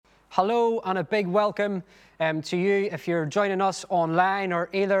Hello and a big welcome to you if you're joining us online or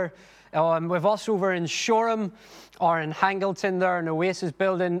either with us over in Shoreham or in Hangleton there in Oasis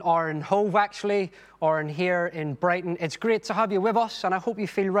building or in Hove actually or in here in Brighton. It's great to have you with us and I hope you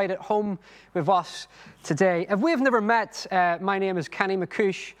feel right at home with us today. If we've never met, my name is Kenny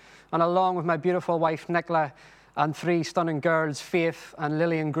McCoush and along with my beautiful wife Nicola and three stunning girls, Faith and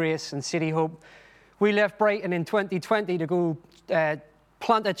Lillian Grace and City Hope, we left Brighton in 2020 to go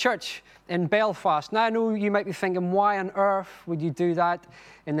plant a church in Belfast. Now, I know you might be thinking, why on earth would you do that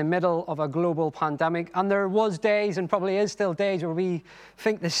in the middle of a global pandemic? And there was days, and probably is still days, where we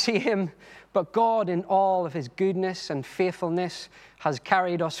think the same. But God, in all of his goodness and faithfulness, has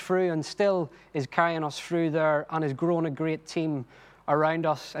carried us through and still is carrying us through there and has grown a great team around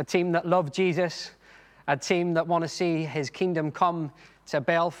us. A team that love Jesus, a team that want to see his kingdom come to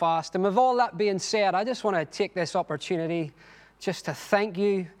Belfast. And with all that being said, I just want to take this opportunity just to thank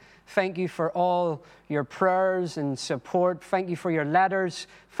you. Thank you for all your prayers and support. Thank you for your letters.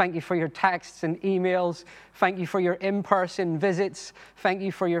 Thank you for your texts and emails. Thank you for your in-person visits. Thank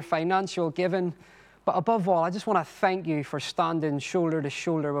you for your financial giving. But above all, I just want to thank you for standing shoulder to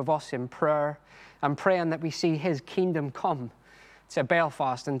shoulder with us in prayer and praying that we see his kingdom come to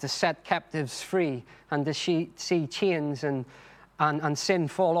Belfast and to set captives free and to see chains and sin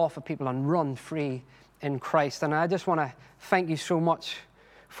fall off of people and run free in Christ. And I just want to thank you so much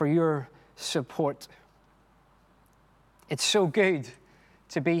for your support. It's so good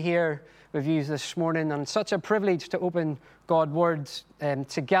to be here with you this morning and such a privilege to open God's words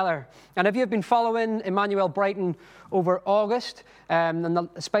together. And if you've been following Emmanuel Brighton over August, and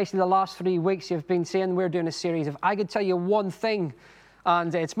especially the last 3 weeks, you've been seeing we're doing a series of I Could Tell You One Thing.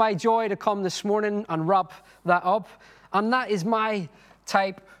 And it's my joy to come this morning and wrap that up. And that is my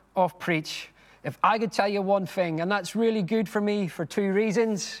type of preach. If I could tell you one thing, and that's really good for me for two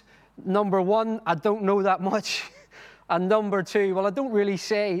reasons. Number one, I don't know that much. And number two, well, I don't really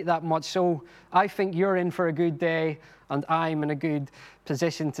say that much. So I think you're in for a good day, and I'm in a good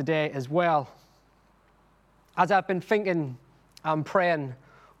position today as well. As I've been thinking and praying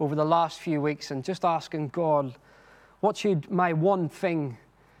over the last few weeks and just asking God, what should my one thing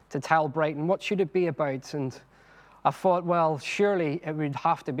to tell Brighton, what should it be about? And I thought, well, surely it would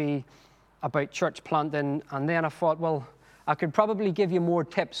have to be about church planting. And then I thought, well, I could probably give you more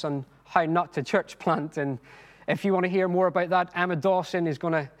tips on how not to church plant. And if you want to hear more about that, Emma Dawson is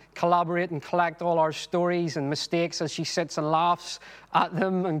going to collaborate and collect all our stories and mistakes as she sits and laughs at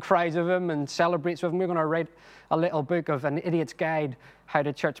them and cries with them and celebrates with them. We're going to write a little book of An Idiot's Guide, How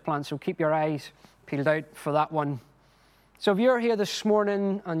to Church Plant. So keep your eyes peeled out for that one. So if you're here this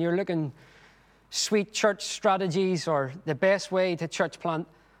morning and you're looking sweet church strategies or the best way to church plant,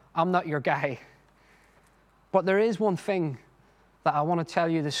 I'm not your guy. But there is one thing that I want to tell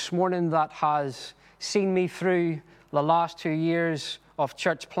you this morning that has seen me through the last 2 years of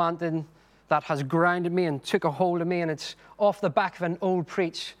church planting, that has grounded me and took a hold of me, and it's off the back of an old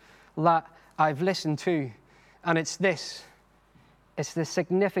preach that I've listened to. And it's this. It's the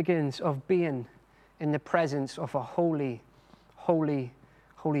significance of being in the presence of a holy, holy,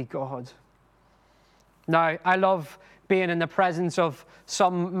 holy God. Now, I love being in the presence of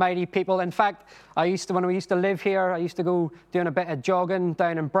some mighty people. In fact, when we used to live here, I used to go doing a bit of jogging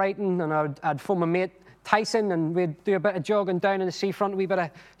down in Brighton, and I'd phone my mate Tyson, and we'd do a bit of jogging down in the seafront, a wee bit of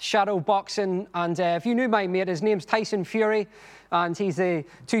shadow boxing. And if you knew my mate, his name's Tyson Fury, and he's a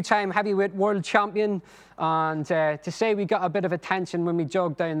two-time heavyweight world champion. And to say we got a bit of attention when we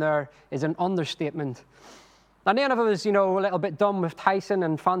jogged down there is an understatement. And then if I was, a little bit done with Tyson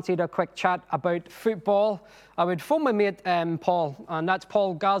and fancied a quick chat about football, I would phone my mate Paul, and that's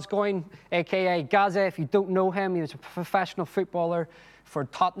Paul Gascoigne, a.k.a. Gaza. If you don't know him, he was a professional footballer for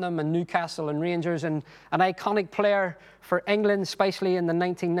Tottenham and Newcastle and Rangers, and an iconic player for England, especially in the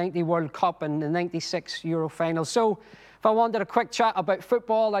 1990 World Cup and the 96 Euro final. So if I wanted a quick chat about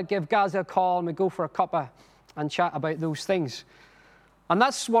football, I'd give Gaza a call and we'd go for a cuppa and chat about those things. And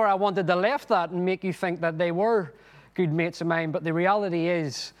that's where I wanted to leave that and make you think that they were good mates of mine. But the reality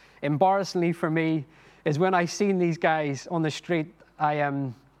is, embarrassingly for me, is when I seen these guys on the street, I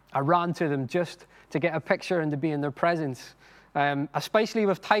ran to them just to get a picture and to be in their presence. Especially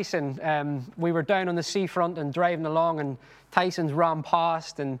with Tyson. We were down on the seafront and driving along, and Tyson's ran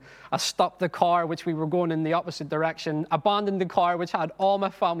past, and I stopped the car, which we were going in the opposite direction, abandoned the car, which had all my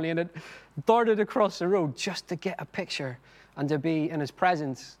family in it, darted across the road just to get a picture and to be in his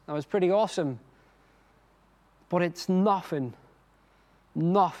presence. That was pretty awesome. But it's nothing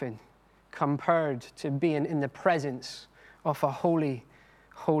compared to being in the presence of a holy,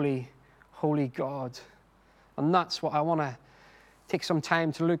 holy, holy God. And that's what I want to take some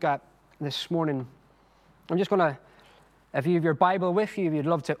time to look at this morning. I'm just going to, if you have your Bible with you, if you'd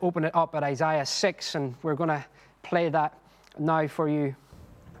love to open it up at Isaiah 6, and we're going to play that now for you.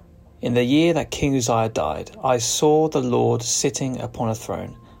 In the year that King Uzziah died, I saw the Lord sitting upon a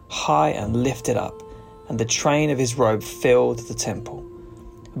throne, high and lifted up, and the train of his robe filled the temple.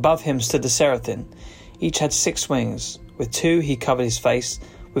 Above him stood the seraphim. Each had 6 wings. With 2 he covered his face,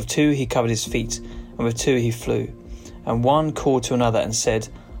 with 2 he covered his feet, and with 2 he flew. And one called to another and said,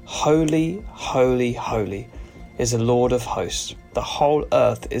 Holy, holy, holy is the Lord of hosts. The whole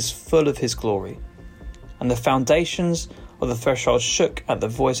earth is full of his glory. And the foundations of the threshold shook at the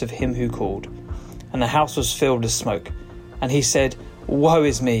voice of him who called, and the house was filled with smoke. And he said, Woe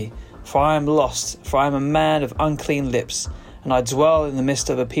is me, for I am lost, for I am a man of unclean lips, and I dwell in the midst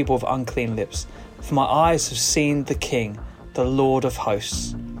of a people of unclean lips. For my eyes have seen the King, the Lord of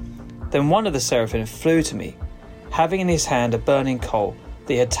hosts. Then one of the seraphim flew to me, having in his hand a burning coal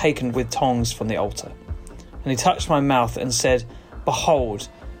that he had taken with tongs from the altar. And he touched my mouth and said, Behold,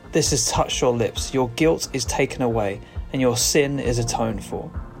 this has touched your lips. Your guilt is taken away, and your sin is atoned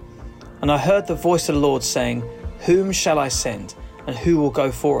for. And I heard the voice of the Lord saying, Whom shall I send, and who will go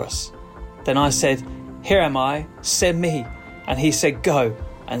for us? Then I said, Here am I, send me. And he said, Go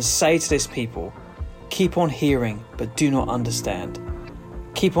and say to this people, Keep on hearing, but do not understand.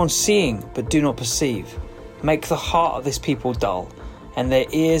 Keep on seeing, but do not perceive. Make the heart of this people dull, and their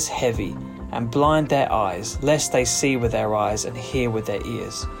ears heavy, and blind their eyes, lest they see with their eyes and hear with their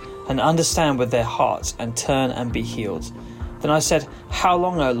ears, and understand with their hearts, and turn and be healed. Then I said, How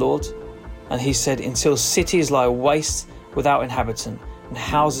long, O Lord? And he said, Until cities lie waste without inhabitant, and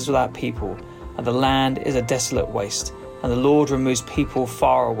houses without people, and the land is a desolate waste, and the Lord removes people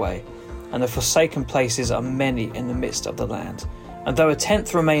far away, and the forsaken places are many in the midst of the land. And though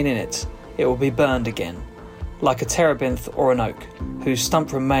 1/10 remain in it, it will be burned again, like a terebinth or an oak, whose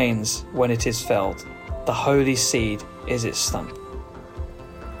stump remains when it is felled. The holy seed is its stump.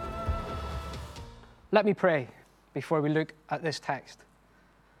 Let me pray before we look at this text.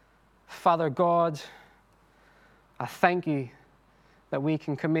 Father God, I thank you that we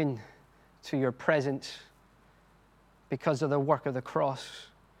can come in to your presence because of the work of the cross,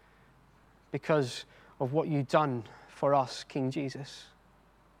 because of what you've done for us, King Jesus.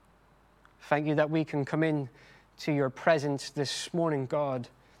 Thank you that we can come in to your presence this morning, God,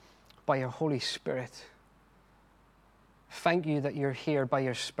 by your Holy Spirit. Thank you that you're here by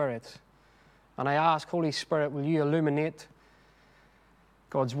your Spirit. And I ask, Holy Spirit, will you illuminate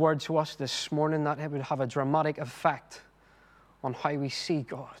God's word to us this morning, that it would have a dramatic effect on how we see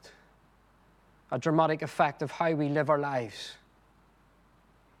God, a dramatic effect of how we live our lives.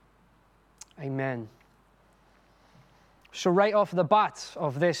 Amen. So right off the bat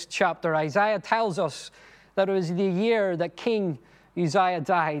of this chapter, Isaiah tells us that it was the year that King Uzziah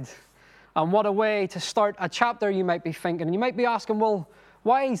died. And what a way to start a chapter, you might be thinking. And you might be asking, well,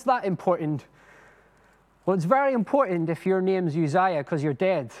 why is that important? Well, it's very important if your name's Uzziah, because you're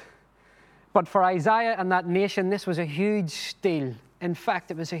dead. But for Isaiah and that nation, this was a huge deal. In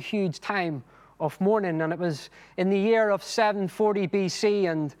fact, it was a huge time of mourning. And it was in the year of 740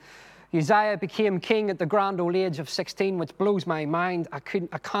 BC, and Uzziah became king at the grand old age of 16, which blows my mind. I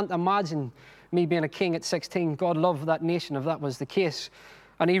can't imagine me being a king at 16. God love that nation if that was the case.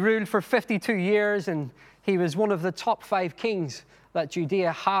 And he ruled for 52 years, and he was one of the top 5 kings that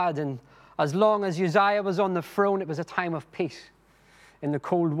Judea had. And as long as Uzziah was on the throne, it was a time of peace in the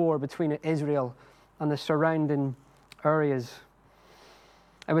Cold War between Israel and the surrounding areas.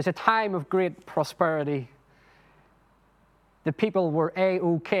 It was a time of great prosperity. The people were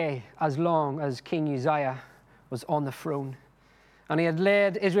A-OK as long as King Uzziah was on the throne. And he had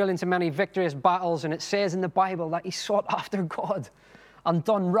led Israel into many victorious battles, and it says in the Bible that he sought after God and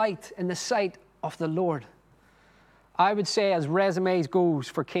done right in the sight of the Lord. I would say, as resumes goes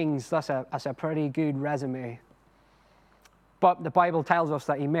for kings, that's a pretty good resume. But the Bible tells us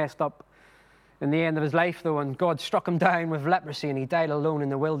that he messed up in the end of his life, though, and God struck him down with leprosy, and he died alone in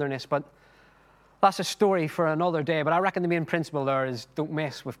the wilderness. But that's a story for another day. But I reckon the main principle there is don't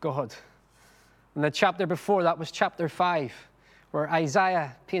mess with God. And the chapter before that was chapter 5, where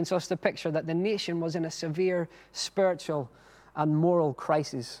Isaiah paints us the picture that the nation was in a severe spiritual and moral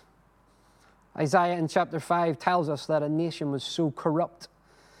crisis. Isaiah in chapter 5 tells us that a nation was so corrupt,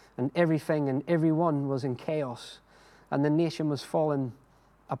 and everything and everyone was in chaos, and the nation was falling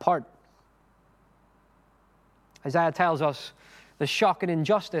apart. Isaiah tells us the shocking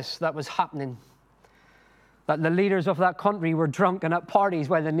injustice that was happening, that the leaders of that country were drunk and at parties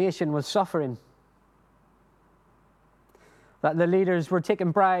while the nation was suffering, that the leaders were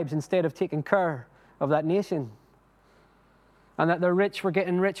taking bribes instead of taking care of that nation. and that the rich were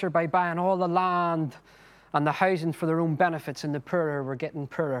getting richer by buying all the land and the housing for their own benefits, and the poorer were getting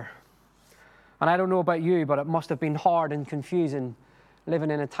poorer. And I don't know about you, but it must have been hard and confusing living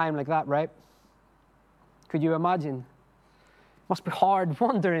in a time like that, right? Could you imagine? It must be hard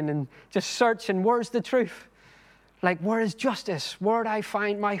wondering and just searching, where's the truth? Like, where is justice? Where do I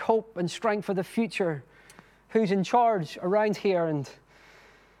find my hope and strength for the future? Who's in charge around here? And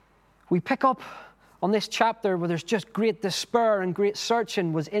we pick up on this chapter where there's just great despair and great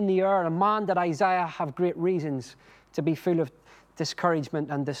searching was in the air. And man, did Isaiah have great reasons to be full of discouragement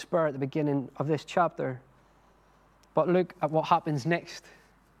and despair at the beginning of this chapter. But look at what happens next.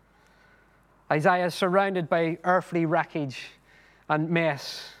 Isaiah is surrounded by earthly wreckage and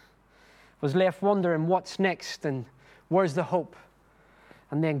mess, was left wondering what's next and where's the hope.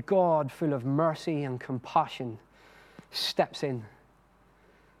 And then God, full of mercy and compassion, steps in.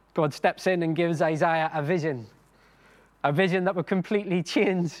 God steps in and gives Isaiah a vision that would completely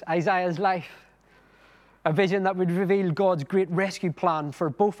change Isaiah's life, a vision that would reveal God's great rescue plan for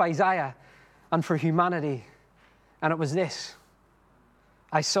both Isaiah and for humanity. And it was this: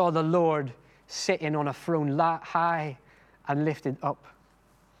 I saw the Lord sitting on a throne high and lifted up.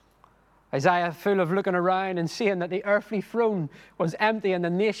 Isaiah, full of looking around and seeing that the earthly throne was empty and the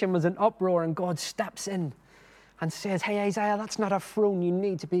nation was in uproar, and God steps in and says, hey, Isaiah, that's not a throne you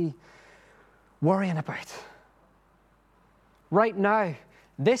need to be worrying about. Right now,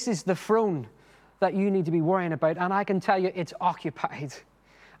 this is the throne that you need to be worrying about, and I can tell you it's occupied,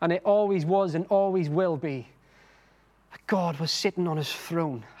 and it always was and always will be. God was sitting on his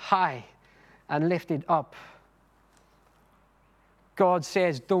throne, high and lifted up. God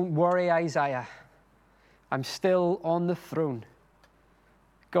says, don't worry, Isaiah. I'm still on the throne.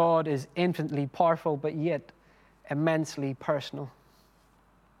 God is infinitely powerful, but yet immensely personal.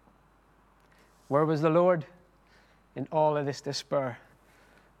 Where was the Lord? In all of this despair,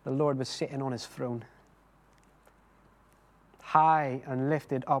 the Lord was sitting on his throne, high and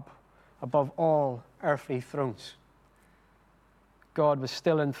lifted up above all earthly thrones. God was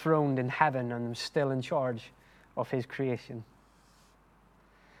still enthroned in heaven and was still in charge of his creation.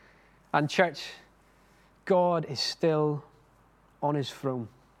 And church, God is still on his throne.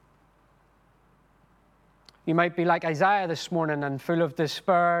 You might be like Isaiah this morning and full of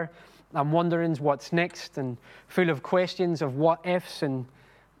despair and wonderings what's next, and full of questions of what ifs, and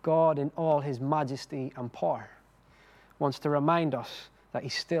God in all his majesty and power wants to remind us that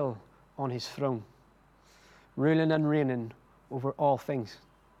he's still on his throne, ruling and reigning over all things.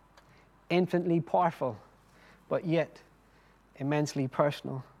 Infinitely powerful, but yet immensely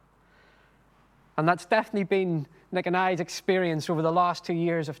personal. And that's definitely been Nick and I's experience over the last 2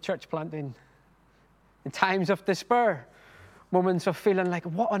 years of church planting. In times of despair, moments of feeling like,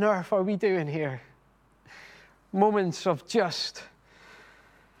 what on earth are we doing here? Moments of just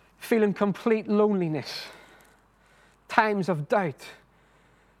feeling complete loneliness. Times of doubt.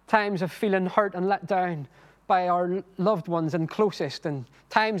 Times of feeling hurt and let down by our loved ones and closest, and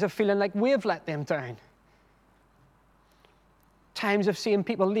times of feeling like we've let them down. Times of seeing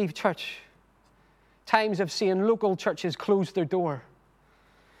people leave church. Times of seeing local churches close their door.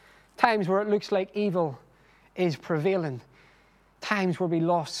 Times where it looks like evil is prevailing. Times where we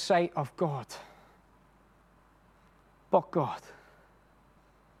lost sight of God. But God,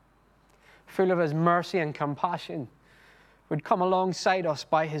 full of his mercy and compassion, would come alongside us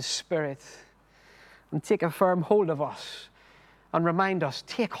by his Spirit and take a firm hold of us and remind us,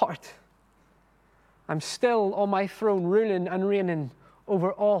 take heart. I'm still on my throne, ruling and reigning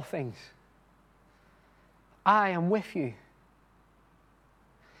over all things. I am with you.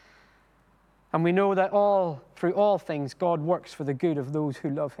 And we know that through all things, God works for the good of those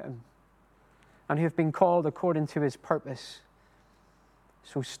who love him and who have been called according to his purpose.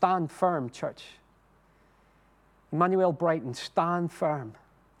 So stand firm, church. Emmanuel Brighton, stand firm.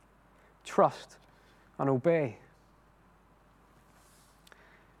 Trust and obey.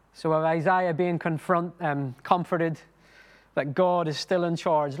 So of Isaiah being comforted that God is still in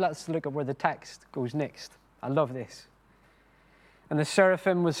charge, let's look at where the text goes next. I love this. And the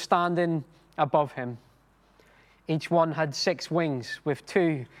seraphim was standing above him. Each one had 6 wings. With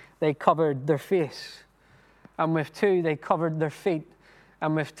 2 they covered their face, and with 2 they covered their feet,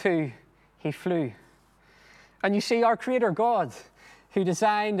 and with 2 he flew. And you see, our Creator God, who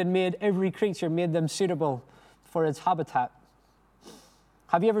designed and made every creature, made them suitable for its habitat.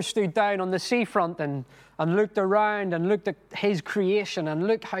 Have you ever stood down on the seafront and looked around and looked at his creation and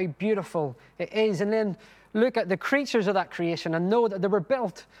looked how beautiful it is, and then look at the creatures of that creation and know that they were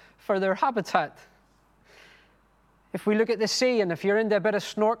built for their habitat? If we look at the sea, and if you're into a bit of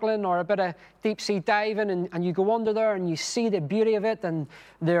snorkeling or a bit of deep sea diving, and you go under there and you see the beauty of it and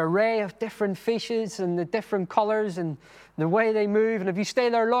the array of different fishes and the different colors and the way they move, and if you stay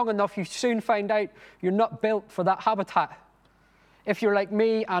there long enough, you soon find out you're not built for that habitat. If you're like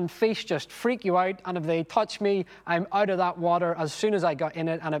me and fish just freak you out, and if they touch me, I'm out of that water as soon as I got in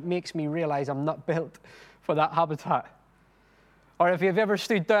it, and it makes me realize I'm not built for that habitat. Or if you've ever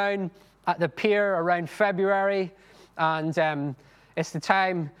stood down at the pier around February, and it's the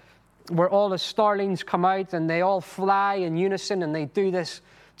time where all the starlings come out and they all fly in unison and they do this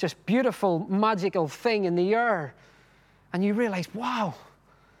just beautiful, magical thing in the air. And you realize, wow,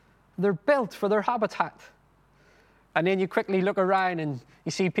 they're built for their habitat. And then you quickly look around and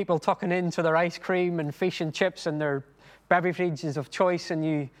you see people tucking into their ice cream and fish and chips and their beverages of choice, and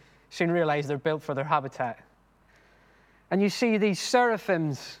you soon realize they're built for their habitat. And you see these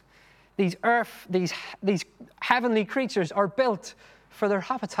seraphims, these heavenly creatures are built for their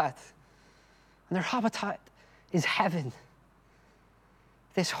habitat. And their habitat is heaven.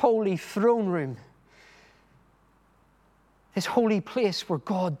 This holy throne room. This holy place where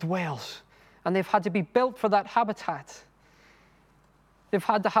God dwells. And they've had to be built for that habitat. They've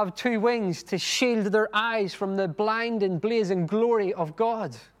had to have 2 wings to shield their eyes from the blind and blazing glory of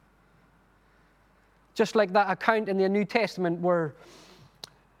God. Just like that account in the New Testament where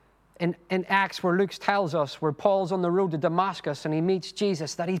in Acts, where Luke tells us, where Paul's on the road to Damascus and he meets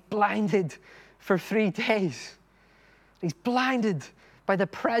Jesus, that he's blinded for 3 days. He's blinded by the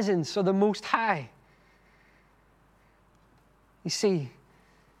presence of the Most High. You see,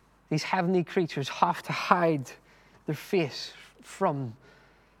 these heavenly creatures have to hide their face from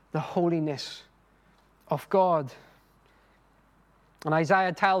the holiness of God. And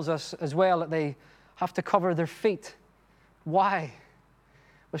Isaiah tells us as well that they have to cover their feet. Why?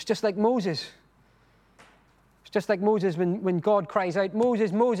 It's just like Moses. It's just like Moses when God cries out,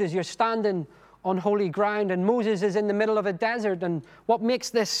 Moses, Moses, you're standing on holy ground. And Moses is in the middle of a desert. And what makes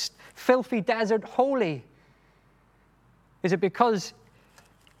this filthy desert holy? Is it because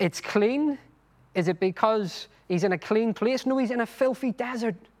it's clean? Is it because he's in a clean place? No, he's in a filthy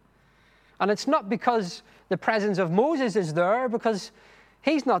desert. And it's not because the presence of Moses is there, because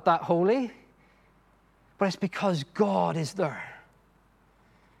he's not that holy, but it's because God is there.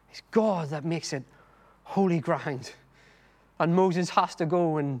 It's God that makes it holy ground. And Moses has to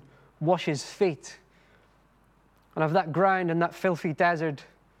go and wash his feet. And if that ground and that filthy desert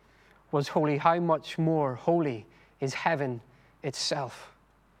was holy, how much more holy is heaven itself?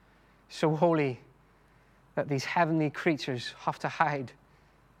 So holy that these heavenly creatures have to hide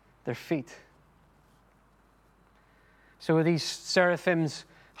their feet. So are these seraphims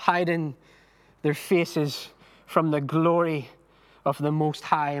hiding their faces from the glory of the Most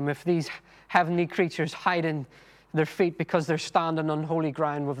High? And if these heavenly creatures hiding their feet because they're standing on holy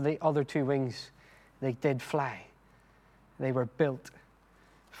ground with the other 2 wings, they did fly. They were built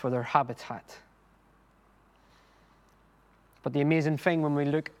for their habitat. But the amazing thing when we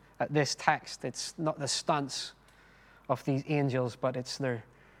look at this text, it's not the stance of these angels, but it's their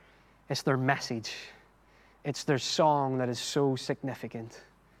message. It's their song that is so significant.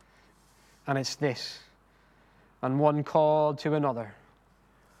 And it's this: and one called to another,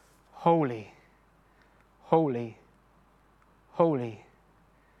 holy, holy, holy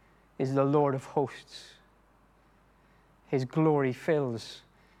is the Lord of hosts. His glory fills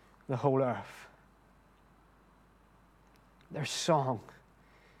the whole earth. Their song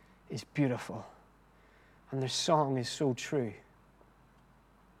is beautiful, and their song is so true.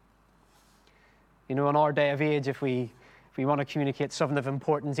 You know, in our day of age, if we want to communicate something of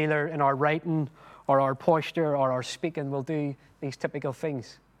importance, either in our writing or our posture or our speaking, we'll do these typical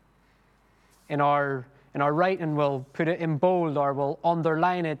things. In our writing, we'll put it in bold, or we'll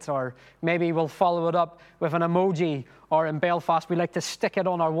underline it, or maybe we'll follow it up with an emoji, or in Belfast, we like to stick it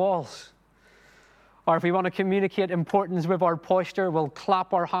on our walls. Or if we want to communicate importance with our posture, we'll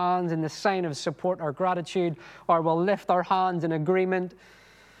clap our hands in the sign of support or gratitude, or we'll lift our hands in agreement.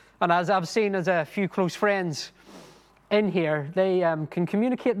 And as I've seen as a few close friends in here, they can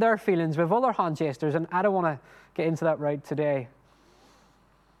communicate their feelings with other hand gestures, and I don't want to get into that right today.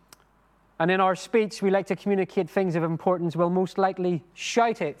 And in our speech, we like to communicate things of importance. We'll most likely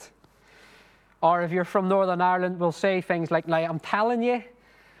shout it. Or if you're from Northern Ireland, we'll say things like I'm telling you,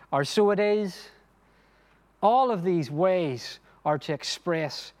 or so it is. All of these ways are to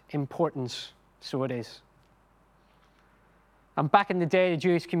express importance, so it is. And back in the day, the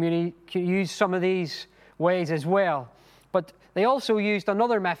Jewish community used some of these ways as well. But they also used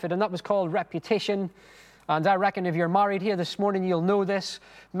another method, and that was called repetition. And I reckon if you're married here this morning, you'll know this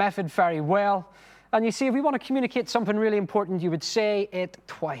method very well. And you see, if we want to communicate something really important, you would say it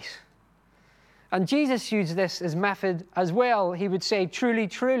twice. And Jesus used this as method as well. He would say, truly,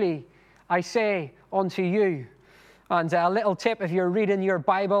 truly, I say unto you. And a little tip, if you're reading your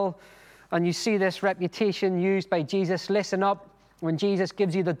Bible and you see this reputation used by Jesus, listen up. When Jesus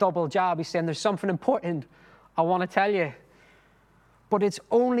gives you the double jab, he's saying, there's something important I want to tell you. But it's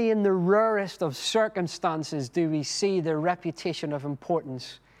only in the rarest of circumstances do we see the reputation of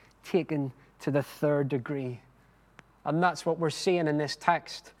importance taken to the third degree. And that's what we're seeing in this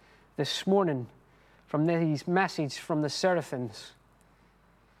text this morning from these messages from the seraphims.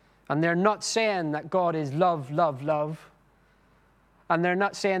 And they're not saying that God is love, love, love. And they're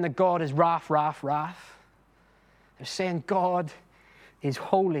not saying that God is wrath, wrath, wrath. They're saying God is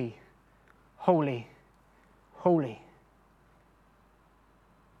holy, holy, holy.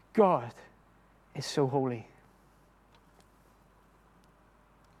 God is so holy.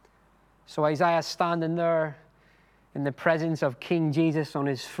 So Isaiah's standing there in the presence of King Jesus on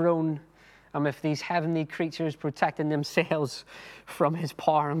his throne, and with these heavenly creatures protecting themselves from his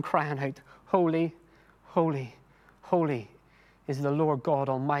power and crying out, holy, holy, holy is the Lord God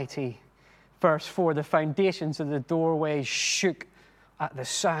Almighty. Verse 4, the foundations of the doorway shook at the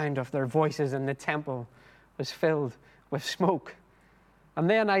sound of their voices, and the temple was filled with smoke. And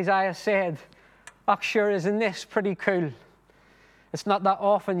then Isaiah said, oh, sure, isn't this pretty cool? It's not that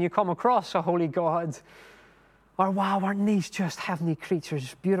often you come across a holy God. Or, wow, aren't these just heavenly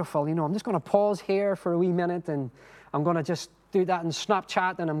creatures beautiful? You know, I'm just going to pause here for a wee minute, and I'm going to just do that in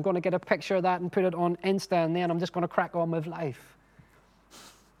Snapchat, and I'm going to get a picture of that and put it on Insta, and then I'm just going to crack on with life.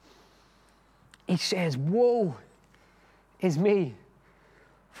 He says, woe is me,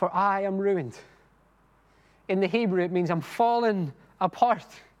 for I am ruined. In the Hebrew, it means I'm fallen apart,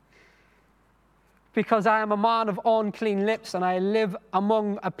 because I am a man of unclean lips, and I live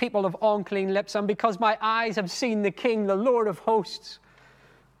among a people of unclean lips, and because my eyes have seen the King, the Lord of hosts,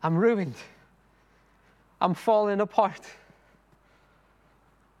 I'm ruined. I'm falling apart.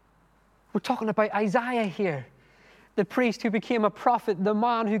 We're talking about Isaiah here, the priest who became a prophet, the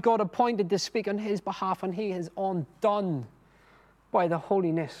man who God appointed to speak on his behalf, and he is undone by the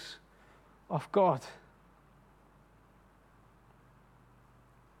holiness of God.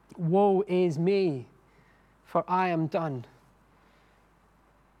 Woe is me, for I am done.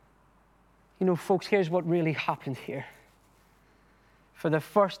 You know, folks, here's what really happened here. For the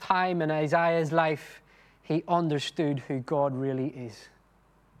first time in Isaiah's life, he understood who God really is.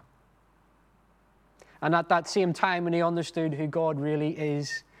 And at that same time when he understood who God really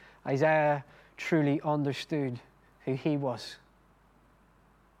is, Isaiah truly understood who he was.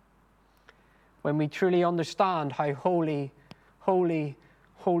 When we truly understand how holy, holy,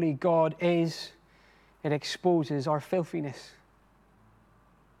 holy God is, it exposes our filthiness.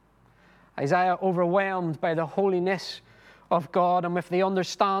 Isaiah, overwhelmed by the holiness of God and with the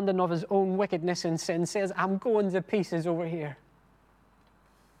understanding of his own wickedness and sin, says, I'm going to pieces over here.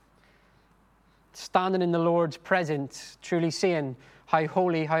 Standing in the Lord's presence, truly seeing how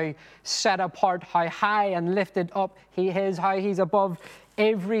holy, how set apart, how high and lifted up he is, how he's above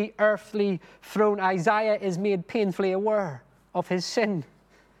every earthly throne. Isaiah is made painfully aware of his sin.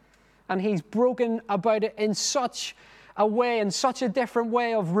 And he's broken about it in such a way, in such a different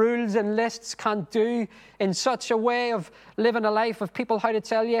way of rules and lists can't do, in such a way of living a life of people, how to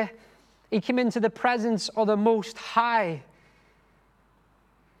tell you. He came into the presence of the Most High,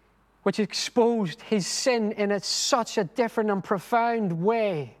 which exposed his sin in such a different and profound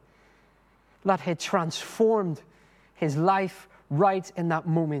way that had transformed his life right in that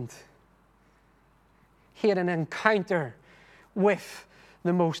moment. He had an encounter with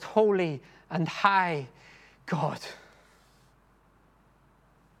the most holy and high God.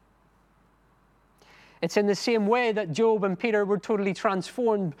 It's in the same way that Job and Peter were totally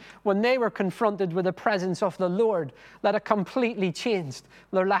transformed when they were confronted with the presence of the Lord, that it completely changed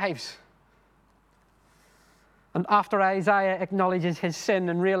their lives. And after Isaiah acknowledges his sin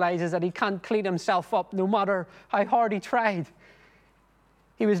and realizes that he can't clean himself up no matter how hard he tried,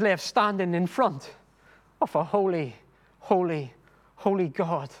 he was left standing in front of a holy, holy, holy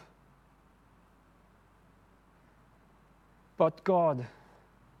God. But God,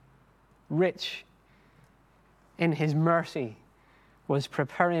 rich in his mercy, was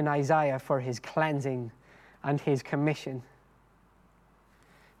preparing Isaiah for his cleansing and his commission.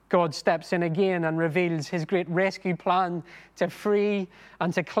 God steps in again and reveals his great rescue plan to free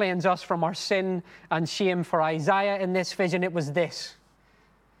and to cleanse us from our sin and shame. For Isaiah in this vision, it was this.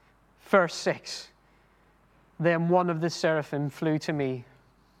 Verse 6. Then one of the seraphim flew to me,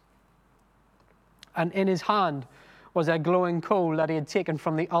 and in his hand was a glowing coal that he had taken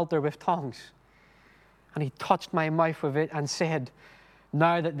from the altar with tongs. And he touched my mouth with it and said,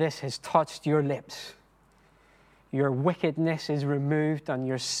 now that this has touched your lips, your wickedness is removed and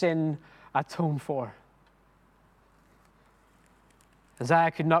your sin atoned for.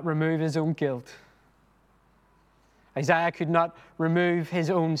 Isaiah could not remove his own guilt. Isaiah could not remove his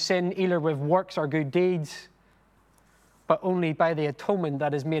own sin either with works or good deeds, but only by the atonement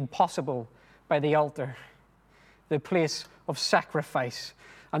that is made possible by the altar, the place of sacrifice.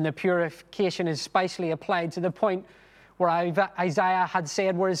 And the purification is specially applied to the point where Isaiah had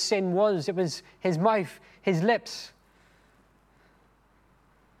said where his sin was. It was his mouth, his lips.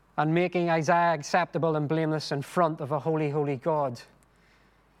 And making Isaiah acceptable and blameless in front of a holy, holy God.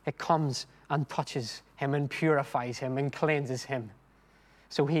 It comes and touches him and purifies him and cleanses him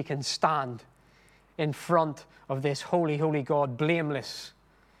so he can stand in front of this holy, holy God, blameless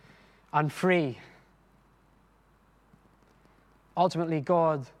and free. Ultimately,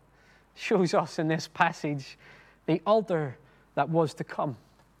 God shows us in this passage the altar that was to come.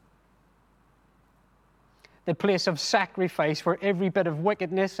 The place of sacrifice where every bit of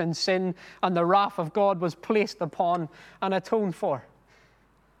wickedness and sin and the wrath of God was placed upon and atoned for.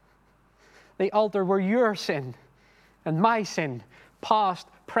 The altar where your sin and my sin, past,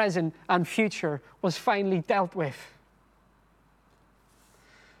 present, and future, was finally dealt with.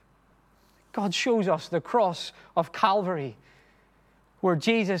 God shows us the cross of Calvary, where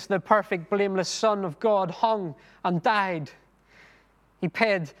Jesus, the perfect, blameless Son of God, hung and died. He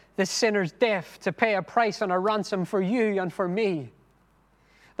paid the sinner's death to pay a price and a ransom for you and for me,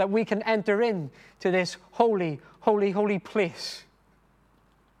 that we can enter into this holy, holy, holy place.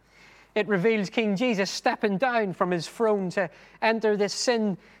 It reveals King Jesus stepping down from his throne to enter this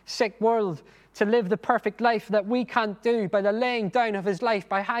sin-sick world, to live the perfect life that we can't do by the laying down of his life,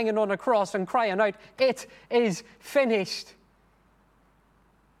 by hanging on a cross and crying out, "It is finished."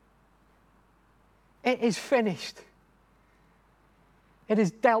 It is finished. It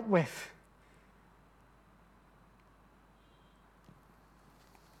is dealt with.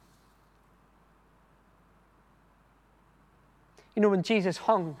 You know, when Jesus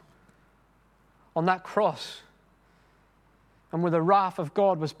hung on that cross and where the wrath of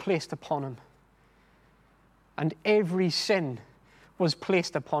God was placed upon him and every sin was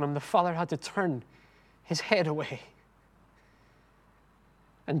placed upon him, the Father had to turn his head away.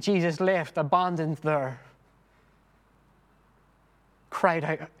 And Jesus left, abandoned there, cried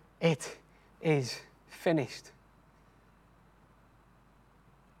out, "It is finished."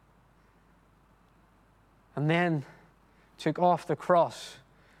 And then took off the cross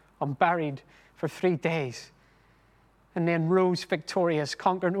and buried for 3 days. And then rose victorious,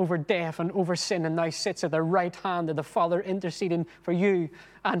 conquering over death and over sin, and now sits at the right hand of the Father, interceding for you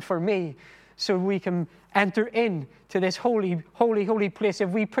and for me, so we can enter into this holy, holy, holy place if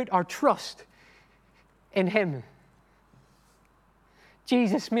we put our trust in him.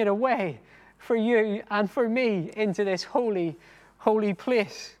 Jesus made a way for you and for me into this holy, holy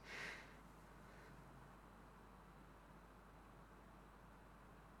place.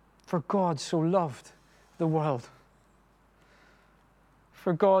 For God so loved the world.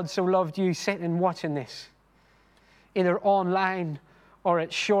 For God so loved you sitting watching this, either online or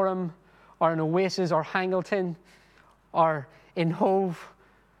at Shoreham or in Oasis or Hangleton or in Hove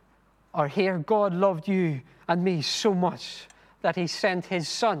or here. God loved you and me so much that he sent his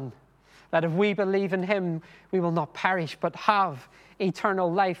Son, that if we believe in him, we will not perish but have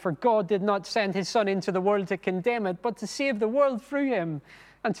eternal life. For God did not send his Son into the world to condemn it, but to save the world through him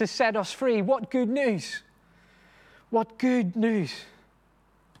and to set us free. What good news! What good news!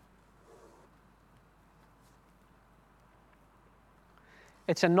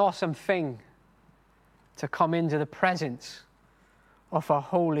 It's an awesome thing to come into the presence of a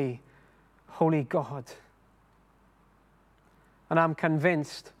holy, holy God. And I'm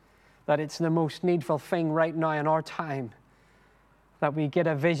convinced that it's the most needful thing right now in our time, that we get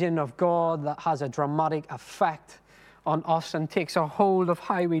a vision of God that has a dramatic effect on us and takes a hold of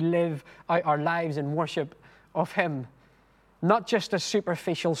how we live out our lives in worship of him. Not just a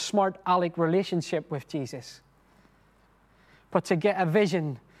superficial, smart aleck relationship with Jesus, but to get a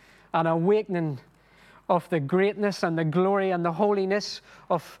vision, an awakening of the greatness and the glory and the holiness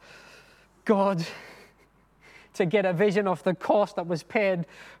of God. To get a vision of the cost that was paid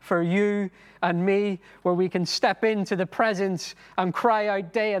for you and me, where we can step into the presence and cry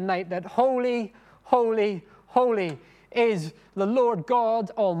out day and night that holy, holy, holy is the Lord God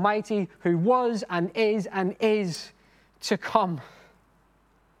Almighty, who was and is to come.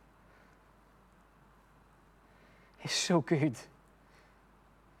 He's so good.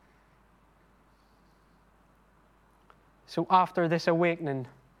 So after this awakening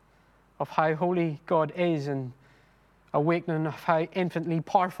of how holy God is, and awakening of how infinitely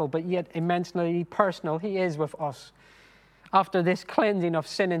powerful but yet immensely personal He is with us. After this cleansing of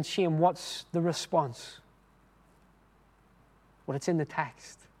sin and shame, what's the response? Well, it's in the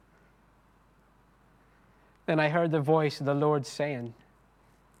text. Then I heard the voice of the Lord saying,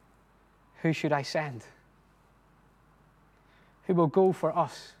 who should I send? Who will go for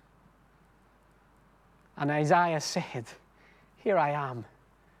us? And Isaiah said, here I am,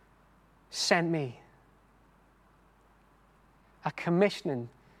 send me. A commissioning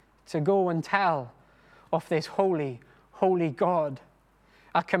to go and tell of this holy, holy God.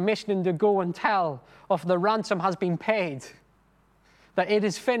 A commissioning to go and tell of the ransom has been paid, that it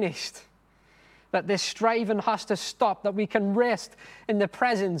is finished, that this striving has to stop, that we can rest in the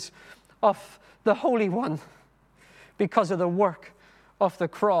presence of the Holy One because of the work of the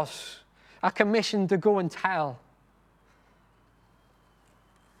cross. A commission to go and tell.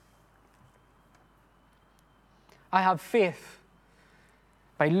 I have faith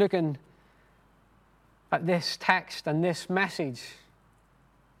by looking at this text and this message,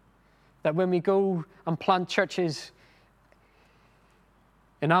 that when we go and plant churches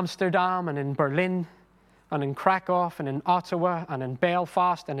in Amsterdam and in Berlin and in Krakow and in Ottawa and in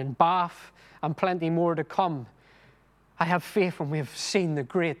Belfast and in Bath and plenty more to come, I have faith when we have seen the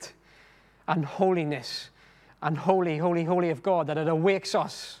great and holiness and holy, holy, holy of God, that it awakes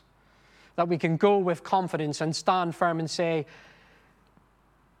us, that we can go with confidence and stand firm and say,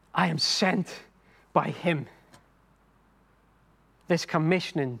 I am sent by Him. This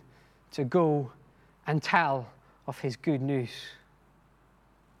commissioning to go and tell of His good news.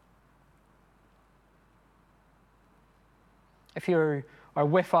 If you are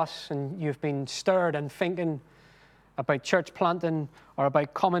with us and you've been stirred and thinking about church planting or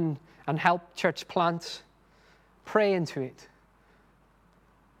about coming and help church plant, pray into it.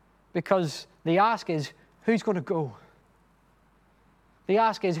 Because the ask is, who's going to go? The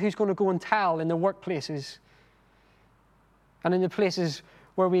ask is, who's going to go and tell in the workplaces and in the places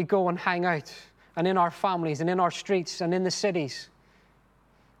where we go and hang out, and in our families and in our streets and in the cities?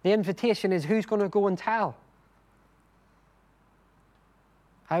 The invitation is, who's going to go and tell?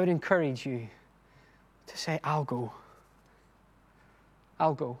 I would encourage you to say, I'll go.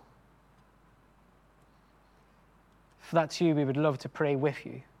 I'll go. If that's you, we would love to pray with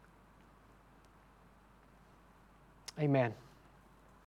you. Amen.